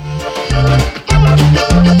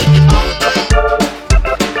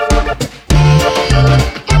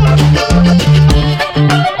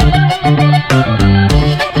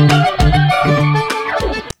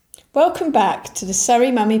to the Surrey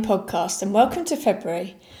Mummy podcast and welcome to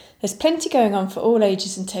February. There's plenty going on for all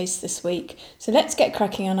ages and tastes this week, so let's get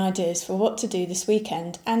cracking on ideas for what to do this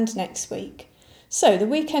weekend and next week. So the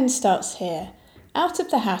weekend starts here. Out of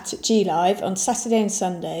the Hat at G Live on Saturday and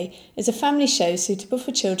Sunday is a family show suitable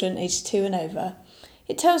for children aged 2 and over.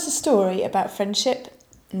 It tells a story about friendship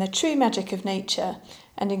and the true magic of nature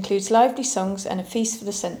and includes lively songs and a feast for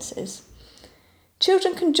the senses.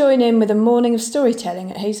 Children can join in with a morning of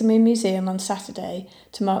storytelling at Lightbox Museum on Saturday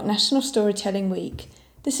to mark National Storytelling Week.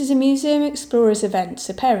 This is a Museum Explorers event,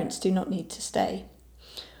 so parents do not need to stay.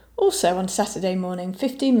 Also on Saturday morning,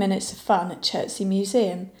 15 minutes of fun at Lightbox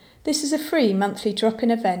Museum. This is a free monthly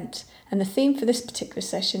drop-in event, and the theme for this particular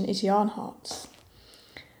session is Yarn Hearts.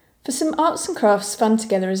 For some arts and crafts fun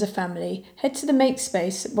together as a family, head to the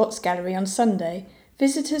Makespace at Watts Gallery on Sunday.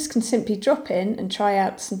 Visitors can simply drop in and try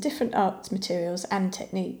out some different art materials and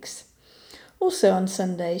techniques. Also on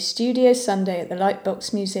Sunday, Studio Sunday at the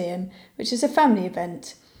Lightbox Museum, which is a family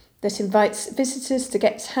event that invites visitors to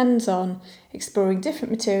get hands-on, exploring different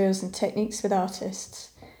materials and techniques with artists.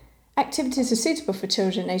 Activities are suitable for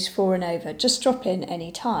children aged 4 and over. Just drop in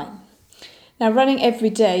any time. Now, running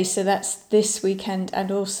every day, so that's this weekend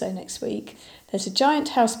and also next week, there's a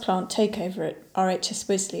giant houseplant takeover at RHS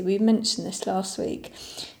Wisley. We mentioned this last week.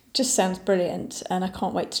 It just sounds brilliant and I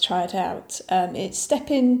can't wait to try it out. It's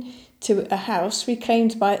step into a house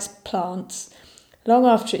reclaimed by its plants long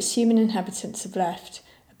after its human inhabitants have left.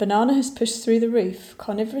 A banana has pushed through the roof,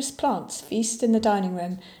 carnivorous plants feast in the dining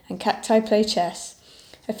room and cacti play chess.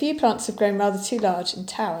 A few plants have grown rather too large and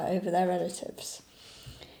tower over their relatives.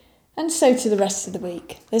 And so to the rest of the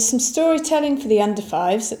week. There's some storytelling for the under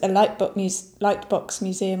fives at the Lightbox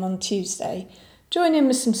Museum on Tuesday. Join in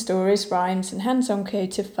with some stories, rhymes and hands-on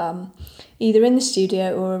creative fun, either in the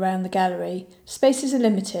studio or around the gallery. Spaces are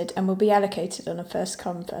limited and will be allocated on a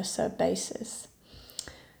first-come, first-served basis.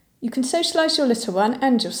 You can socialise your little one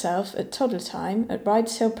and yourself at toddler time at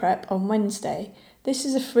Rides Hill Prep on Wednesday. This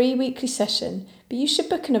is a free weekly session, but you should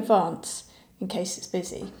book in advance in case it's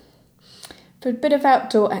busy. For a bit of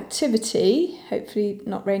outdoor activity, hopefully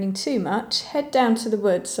not raining too much, head down to the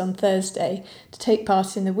woods on Thursday to take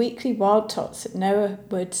part in the weekly Wild Tots at Noah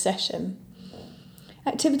Wood session.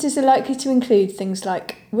 Activities are likely to include things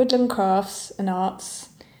like woodland crafts and arts,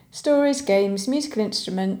 stories, games, musical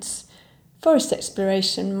instruments, forest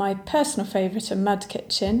exploration, my personal favourite, a mud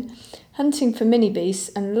kitchen, hunting for mini beasts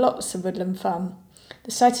and lots of woodland fun.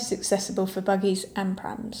 The site is accessible for buggies and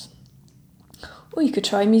prams. Or you could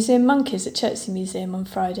try Museum Monkeys at Lightbox Museum on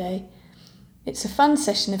Friday. It's a fun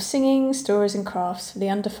session of singing, stories and crafts for the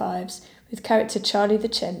under fives with character Charlie the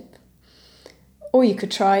Chimp. Or you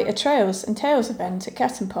could try a Trails and Tales event at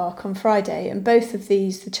Gatton Park on Friday, and both of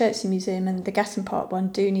these, the Lightbox Museum and the Gatton Park one,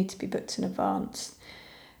 do need to be booked in advance.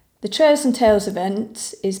 The Trails and Tales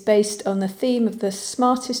event is based on the theme of the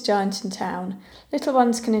smartest giant in town. Little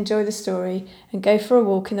ones can enjoy the story and go for a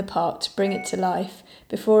walk in the park to bring it to life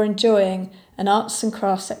before enjoying an arts and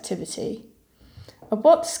crafts activity. A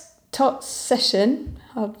Watts Tots session,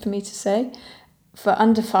 hard for me to say, for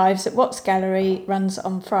under fives at Watts Gallery runs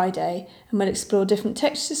on Friday and will explore different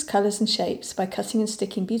textures, colours and shapes by cutting and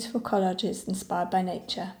sticking beautiful collages inspired by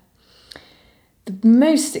nature. The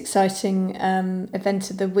most exciting event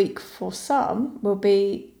of the week for some will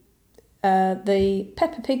be the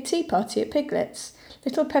Peppa Pig tea party at Piglets.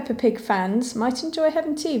 Little Peppa Pig fans might enjoy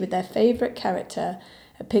having tea with their favourite character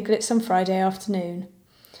at Piglets on Friday afternoon.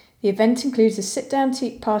 The event includes a sit-down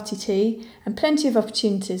party tea and plenty of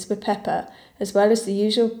opportunities with Peppa, as well as the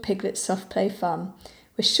usual Piglet soft play fun.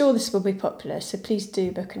 We're sure this will be popular, so please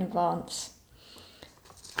do book in advance.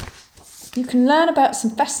 You can learn about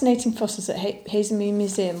some fascinating fossils at Lightbox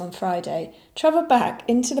Museum on Friday. Travel back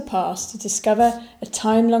into the past to discover a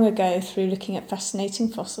time long ago through looking at fascinating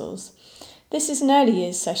fossils. This is an early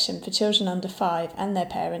years session for children under 5 and their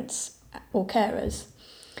parents or carers.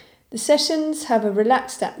 The sessions have a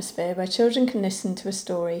relaxed atmosphere where children can listen to a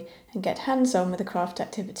story and get hands-on with a craft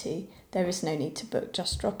activity. There is no need to book,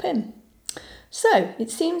 just drop in. So, it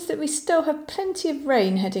seems that we still have plenty of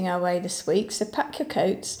rain heading our way this week, so pack your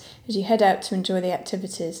coats as you head out to enjoy the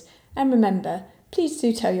activities. And remember, please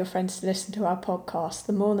do tell your friends to listen to our podcast,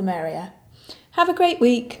 the more the merrier. Have a great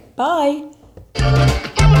week. Bye!